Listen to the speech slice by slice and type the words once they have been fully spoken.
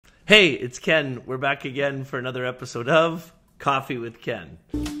Hey, it's Ken. We're back again for another episode of Coffee with Ken.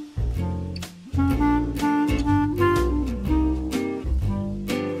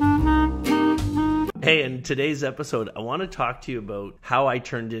 Hey, in today's episode, I want to talk to you about how I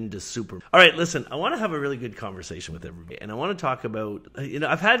turned into Superpower. All right, listen, I want to have a really good conversation with everybody. And I want to talk about,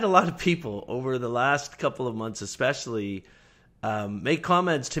 I've had a lot of people over the last couple of months especially make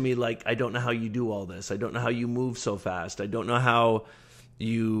comments to me like, I don't know how you do all this. I don't know how you move so fast. I don't know how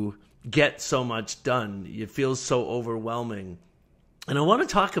you get so much done. It feels so overwhelming. And I want to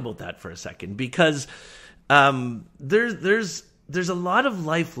talk about that for a second because there's a lot of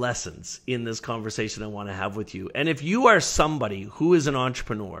life lessons in this conversation I want to have with you. And if you are somebody who is an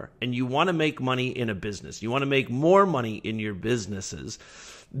entrepreneur and you want to make money in a business, you want to make more money in your businesses,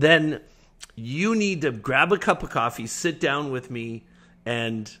 then you need to grab a cup of coffee, sit down with me,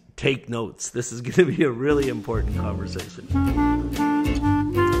 and take notes. This is going to be a really important conversation.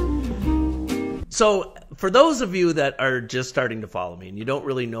 So for those of you that are just starting to follow me and you don't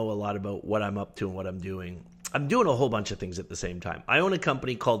really know a lot about what I'm up to and what I'm doing a whole bunch of things at the same time. I own a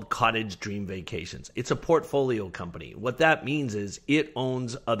company called Cottage Dream Vacations. It's a portfolio company. What that means is it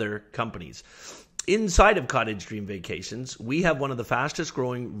owns other companies. Inside of Cottage Dream Vacations, we have one of the fastest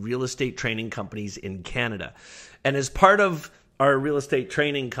growing real estate training companies in Canada. And as part of our real estate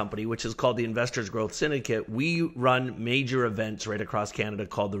training company, which is called the Investors Growth Syndicate, we run major events right across Canada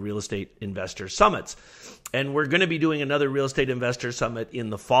called the Real Estate Investor Summits. And we're going to be doing another Real Estate Investor Summit in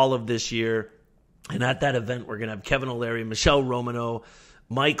the fall of this year. And at that event, we're going to have Kevin O'Leary, Michelle Romano,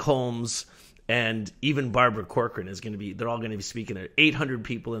 Mike Holmes, and even Barbara Corcoran is going to be, they're all going to be speaking there. 800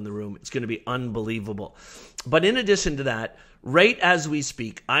 people in the room. It's going to be unbelievable. But in addition to that, right as we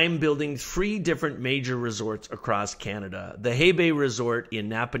speak, I'm building 3 different major resorts across Canada. The Hay Bay Resort in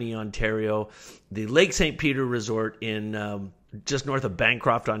Napanee, Ontario, the Lake St. Peter Resort in just north of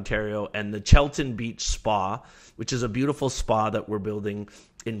Bancroft, Ontario, and the Chelton Beach Spa, which is a beautiful spa that we're building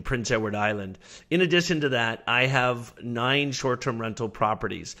in Prince Edward Island. In addition to that, I have 9 short-term rental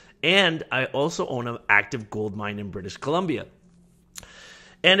properties, and I also own an active gold mine in British Columbia.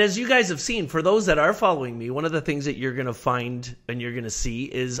 And as you guys have seen, for those that are following me, one of the things that you're going to find and you're going to see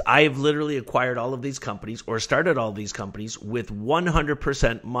is I've literally acquired all of these companies or started all of these companies with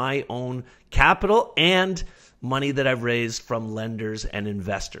 100% my own capital and money that I've raised from lenders and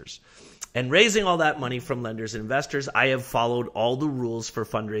investors. And raising all that money from lenders and investors, I have followed all the rules for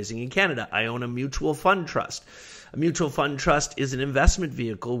fundraising in Canada. I own a mutual fund trust. A mutual fund trust is an investment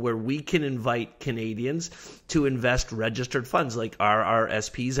vehicle where we can invite Canadians to invest registered funds like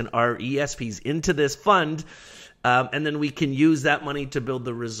RRSPs and RESPs into this fund, and then we can use that money to build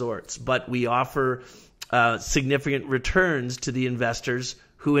the resorts. But we offer significant returns to the investors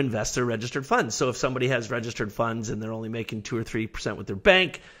who invest their registered funds. So if somebody has registered funds and they're only making 2 or 3% with their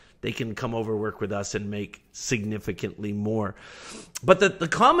bank, they can come over, work with us, and make significantly more. But the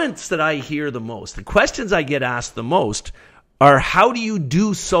comments that I hear the most, the questions I get asked the most are, how do you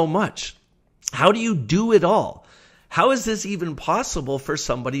do so much? How do you do it all? How is this even possible for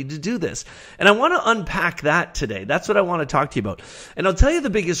somebody to do this? And I want to unpack that today. That's what I want to talk to you about. And I'll tell you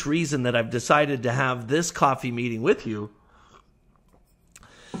the biggest reason that I've decided to have this coffee meeting with you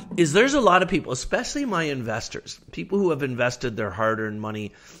is there's a lot of people, especially my investors, people who have invested their hard-earned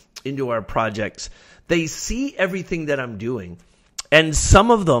money into our projects. They see everything that I'm doing, and some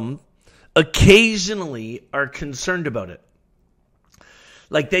of them occasionally are concerned about it.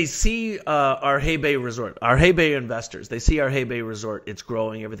 Like they see our Hay Bay Resort, our Hay Bay investors, they see our Hay Bay Resort, it's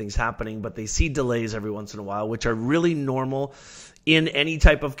growing, everything's happening, but they see delays every once in a while, which are really normal in any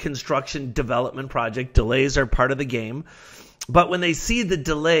type of construction development project. Delays are part of the game. But when they see the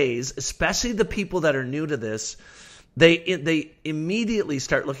delays, especially the people that are new to this, they immediately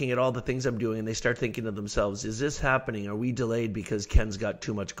start looking at all the things I'm doing, and they start thinking to themselves, is this happening? Are we delayed because Ken's got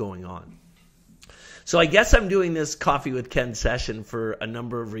too much going on? So I guess I'm doing this Coffee with Ken session for a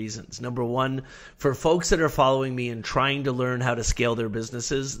number of reasons. Number one, for folks that are following me and trying to learn how to scale their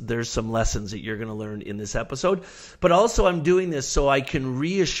businesses, there's some lessons that you're going to learn in this episode. But also I'm doing this so I can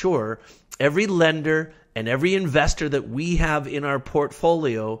reassure every lender and every investor that we have in our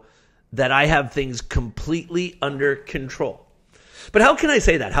portfolio that I have things completely under control. But how can I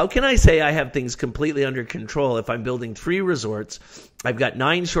say that? How can I say I have things completely under control if I'm building 3 resorts? I've got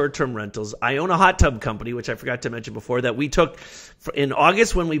 9 short-term rentals. I own a hot tub company, which I forgot to mention before, that we took in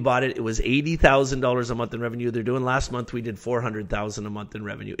August when we bought it. It was $80,000 a month in revenue. They're doing last month, we did $400,000 a month in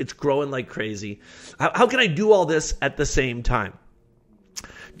revenue. It's growing like crazy. How can I do all this at the same time?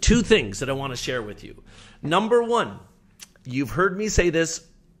 2 things that I want to share with you. Number 1, you've heard me say this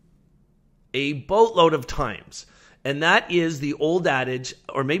a boatload of times. And that is the old adage,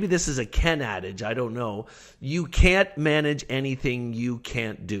 or maybe this is a Ken adage, I don't know. You can't manage anything you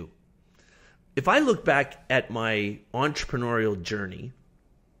can't do. If I look back at my entrepreneurial journey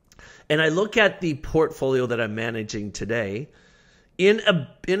and I look at the portfolio that I'm managing today, in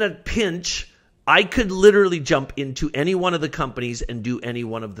a pinch, I could literally jump into any one of the companies and do any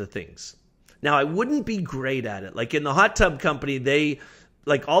one of the things. Now, I wouldn't be great at it. Like in the hot tub company,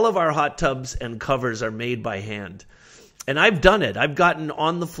 like all of our hot tubs and covers are made by hand. And I've done it. I've gotten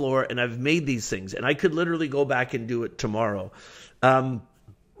on the floor and I've made these things. And I could literally go back and do it tomorrow.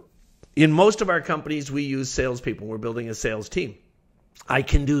 In most of our companies, we use salespeople. We're building a sales team. I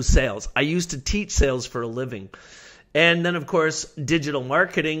can do sales. I used to teach sales for a living. And then, of course, digital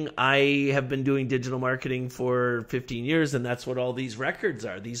marketing. I have been doing digital marketing for 15 years, and that's what all these records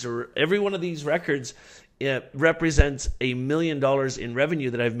are. Every one of these records represents $1 million in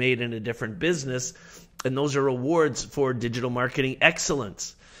revenue that I've made in a different business, and those are awards for digital marketing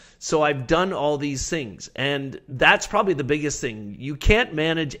excellence. So I've done all these things, and that's probably the biggest thing. You can't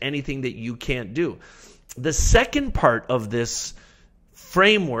manage anything that you can't do. The second part of this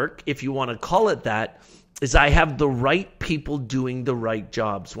framework, if you want to call it that, is I have the right people doing the right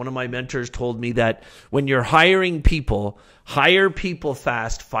jobs. One of my mentors told me that when you're hiring people, hire people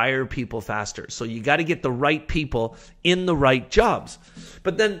fast, fire people faster. So you got to get the right people in the right jobs.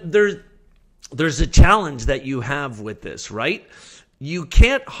 But then there's a challenge that you have with this, right? You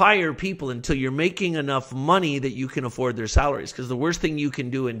can't hire people until you're making enough money that you can afford their salaries. Because the worst thing you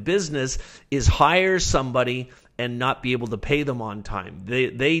can do in business is hire somebody and not be able to pay them on time.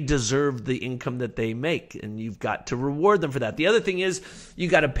 They deserve the income that they make, and you've got to reward them for that. The other thing is you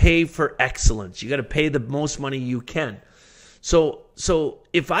got to pay for excellence. You got to pay the most money you can. So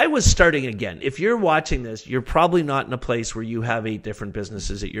if I was starting again, if you're watching this, you're probably not in a place where you have 8 different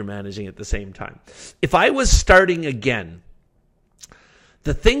businesses that you're managing at the same time. If I was starting again,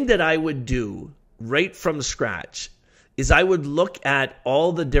 the thing that I would do right from scratch is I would look at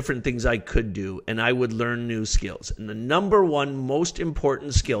all the different things I could do, and I would learn new skills. And the number one most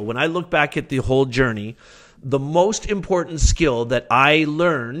important skill, when I look back at the whole journey, the most important skill that I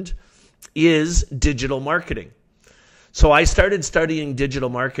learned is digital marketing. So I started studying digital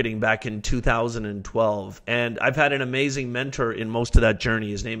marketing back in 2012, and I've had an amazing mentor in most of that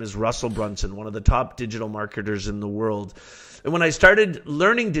journey. His name is Russell Brunson, one of the top digital marketers in the world. And when I started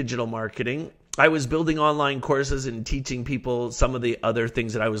learning digital marketing, I was building online courses and teaching people some of the other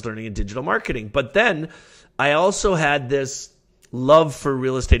things that I was learning in digital marketing. But then I also had this love for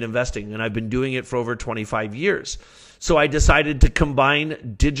real estate investing, and I've been doing it for over 25 years. So I decided to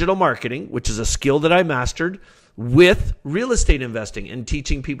combine digital marketing, which is a skill that I mastered, with real estate investing and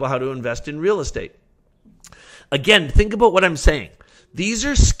teaching people how to invest in real estate. Again, think about what I'm saying. These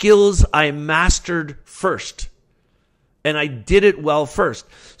are skills I mastered first. And I did it well first.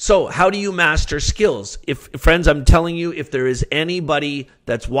 So how do you master skills? Friends, I'm telling you, if there is anybody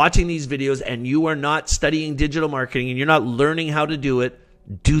that's watching these videos and you are not studying digital marketing and you're not learning how to do it,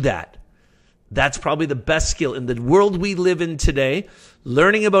 do that. That's probably the best skill in the world we live in today.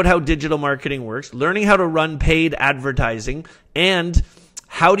 Learning about how digital marketing works, learning how to run paid advertising, and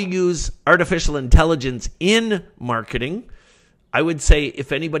how to use artificial intelligence in marketing. I would say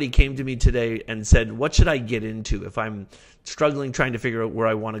if anybody came to me today and said, what should I get into if I'm struggling trying to figure out where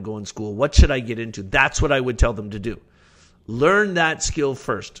I want to go in school? What should I get into? That's what I would tell them to do. Learn that skill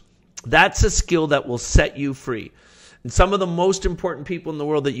first. That's a skill that will set you free. And some of the most important people in the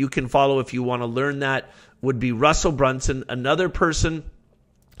world that you can follow if you want to learn that would be Russell Brunson. Another person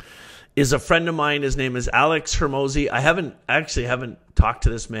is a friend of mine. His name is Alex Hormozi. I haven't talked to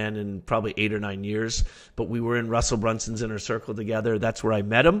this man in probably 8 or 9 years, but we were in Russell Brunson's inner circle together. That's where I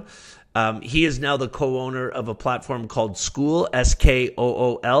met him. He is now the co-owner of a platform called Skool,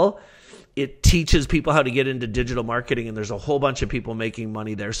 Skool. It teaches people how to get into digital marketing, and there's a whole bunch of people making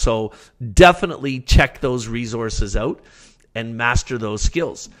money there. So definitely check those resources out and master those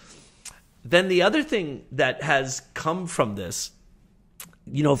skills. Then the other thing that has come from this,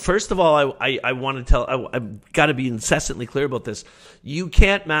 first of all, I want to I've got to be incessantly clear about this. You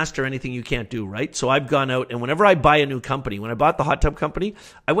can't master anything you can't do, right? So I've gone out, and whenever I buy a new company, when I bought the hot tub company,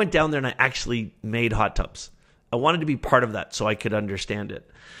 I went down there and I actually made hot tubs. I wanted to be part of that so I could understand it.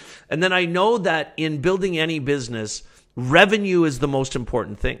 And then I know that in building any business, revenue is the most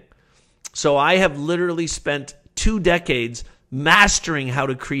important thing. So I have literally spent 2 decades mastering how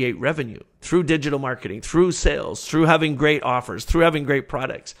to create revenue through digital marketing, through sales, through having great offers, through having great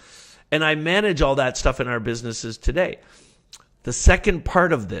products. And I manage all that stuff in our businesses today. The second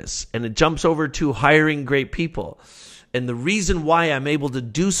part of this, and it jumps over to hiring great people. And the reason why I'm able to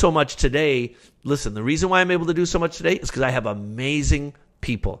do so much today Listen, the reason why I'm able to do so much today is because I have amazing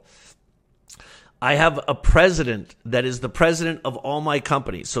people. I have a president that is the president of all my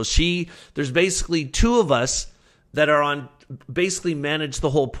companies. So there's basically two of us that are on, basically manage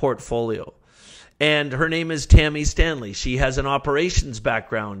the whole portfolio. And her name is Tammy Stanley. She has an operations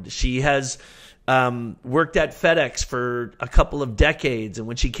background. She has worked at FedEx for a couple of decades. And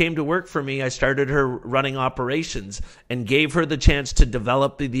when she came to work for me, I started her running operations and gave her the chance to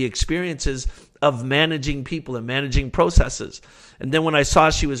develop the experiences of managing people and managing processes. And then when I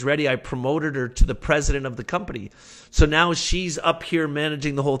saw she was ready, I promoted her to the president of the company. So now she's up here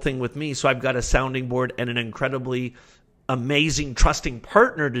managing the whole thing with me. So I've got a sounding board and an incredibly amazing, trusting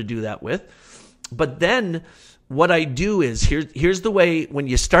partner to do that with. But then what I do is, here's the way, when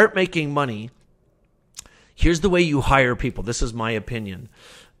you start making money, here's the way you hire people. This is my opinion.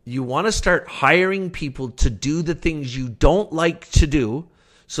 You want to start hiring people to do the things you don't like to do,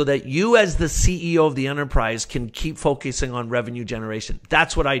 so that you as the CEO of the enterprise can keep focusing on revenue generation.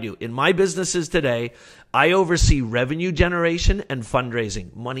 That's what I do. In my businesses today, I oversee revenue generation and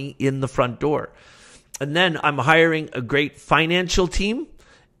fundraising, money in the front door. And then I'm hiring a great financial team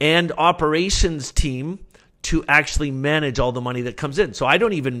and operations team to actually manage all the money that comes in. So I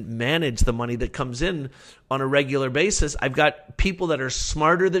don't even manage the money that comes in on a regular basis. I've got people that are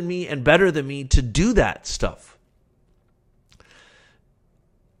smarter than me and better than me to do that stuff.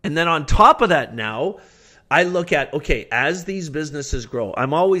 And then on top of that now, I look at, okay, as these businesses grow,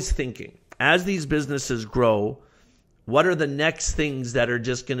 I'm always thinking, as these businesses grow, what are the next things that are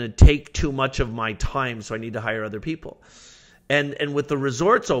just going to take too much of my time, so I need to hire other people? And with the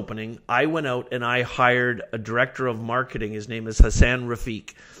resorts opening, I went out and I hired a director of marketing. His name is Hassan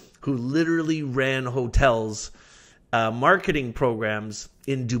Rafiq, who literally ran hotels, marketing programs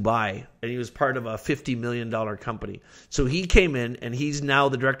in Dubai, and he was part of a $50 million company. So he came in, and he's now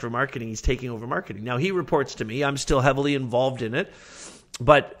the director of marketing. He's taking over marketing. Now he reports to me. I'm still heavily involved in it.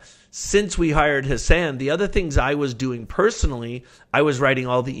 But since we hired Hassan, the other things I was doing personally, I was writing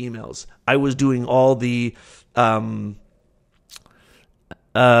all the emails. I was doing all the I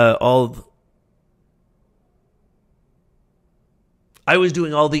was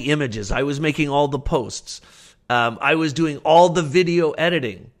doing all the images. I was making all the posts. I was doing all the video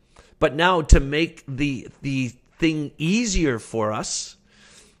editing. But now, to make the thing easier for us,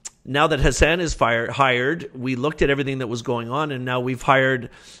 now that Hassan is hired, we looked at everything that was going on, and now we've hired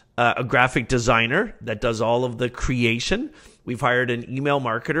a graphic designer that does all of the creation. We've hired an email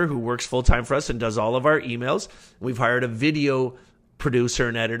marketer who works full-time for us and does all of our emails. We've hired a video producer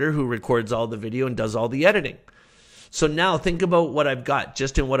and editor who records all the video and does all the editing. So now think about what I've got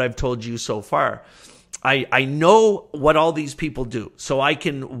just in what I've told you so far. I know what all these people do, so I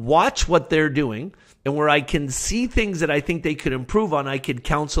can watch what they're doing, and where I can see things that I think they could improve on, I could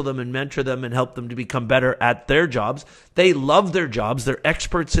counsel them and mentor them and help them to become better at their jobs. They love their jobs. They're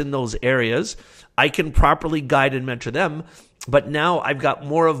experts in those areas. I can properly guide and mentor them, but now I've got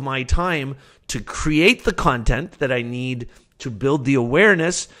more of my time to create the content that I need to build the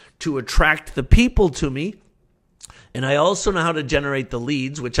awareness, to attract the people to me. And I also know how to generate the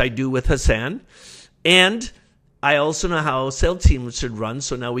leads, which I do with Hassan. And I also know how sales teams should run,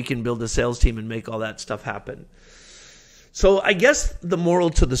 so now we can build a sales team and make all that stuff happen. So I guess the moral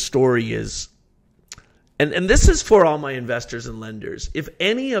to the story is, and this is for all my investors and lenders, if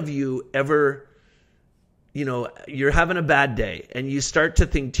any of you ever, you're having a bad day and you start to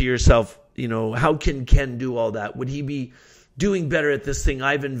think to yourself, how can Ken do all that? Would he be doing better at this thing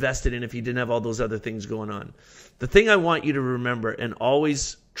I've invested in if he didn't have all those other things going on? The thing I want you to remember and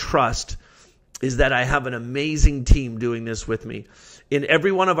always trust is that I have an amazing team doing this with me. In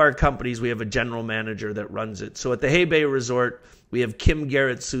every one of our companies, we have a general manager that runs it. So at the Hay Bay Resort, we have Kim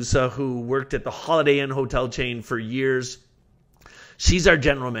Garrett Sousa, who worked at the Holiday Inn hotel chain for years. She's our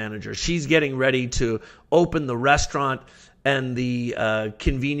general manager. She's getting ready to open the restaurant and the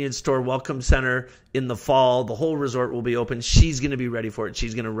convenience store welcome center in the fall. The whole resort will be open. She's going to be ready for it.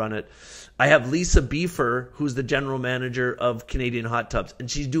 She's going to run it. I have Lisa Beefer, who's the general manager of Canadian Hot Tubs,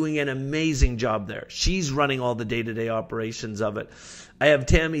 and she's doing an amazing job there. She's running all the day-to-day operations of it. I have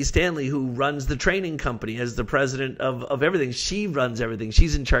Tammy Stanley, who runs the training company as the president of everything. She runs everything.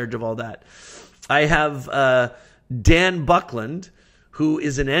 She's in charge of all that. I have Dan Buckland, who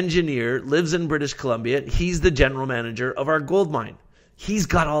is an engineer, lives in British Columbia. He's the general manager of our gold mine. He's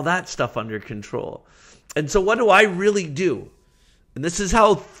got all that stuff under control. And so what do I really do? And this is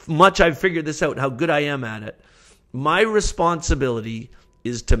how much I've figured this out, how good I am at it. My responsibility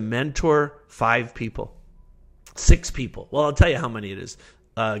is to mentor 5 people, 6 people. Well, I'll tell you how many it is.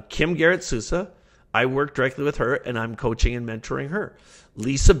 Kim Garrett Sousa, I work directly with her, and I'm coaching and mentoring her.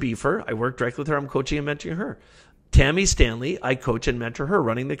 Lisa Beefer, I work directly with her. I'm coaching and mentoring her. Tammy Stanley, I coach and mentor her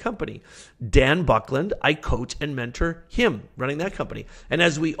running the company. Dan Buckland, I coach and mentor him running that company. And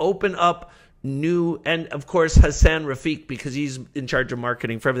as we open up new, and of course Hassan Rafiq, because he's in charge of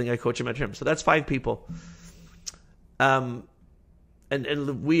marketing for everything, I coach and mentor him. So that's 5 people. And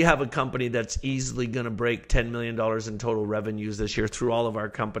we have a company that's easily going to break $10 million in total revenues this year through all of our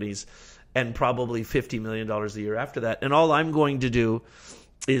companies, and probably $50 million a year after that. And all I'm going to do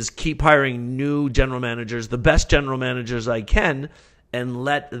is keep hiring new general managers, the best general managers I can, and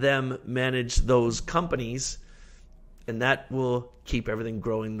let them manage those companies, and that will keep everything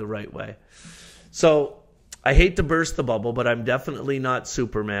growing the right way. So I hate to burst the bubble, but I'm definitely not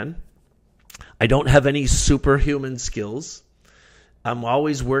Superman. I don't have any superhuman skills. I'm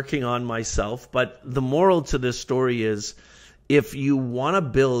always working on myself, but the moral to this story is, if you want to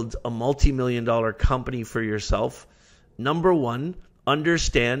build a multi-million-dollar company for yourself, number one,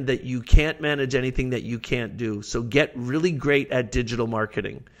 understand that you can't manage anything that you can't do. So get really great at digital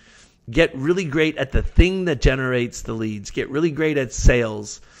marketing. Get really great at the thing that generates the leads. Get really great at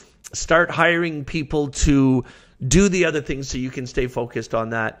sales. Start hiring people to do the other things so you can stay focused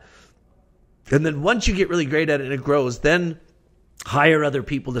on that. And then once you get really great at it and it grows, then hire other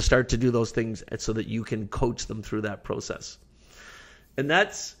people to start to do those things so that you can coach them through that process. And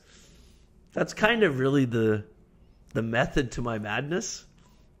that's kind of really the method to my madness,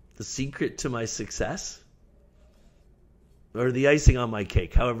 the secret to my success, or the icing on my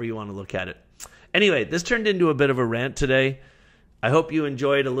cake, however you want to look at it. Anyway, this turned into a bit of a rant today. I hope you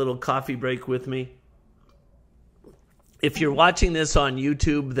enjoyed a little coffee break with me. If you're watching this on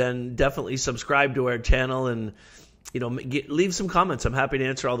YouTube, then definitely subscribe to our channel and leave some comments. I'm happy to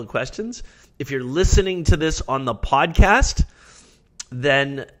answer all the questions. If you're listening to this on the podcast,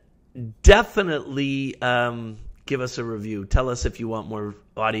 then definitely give us a review. Tell us if you want more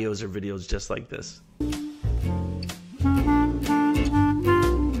audios or videos just like this.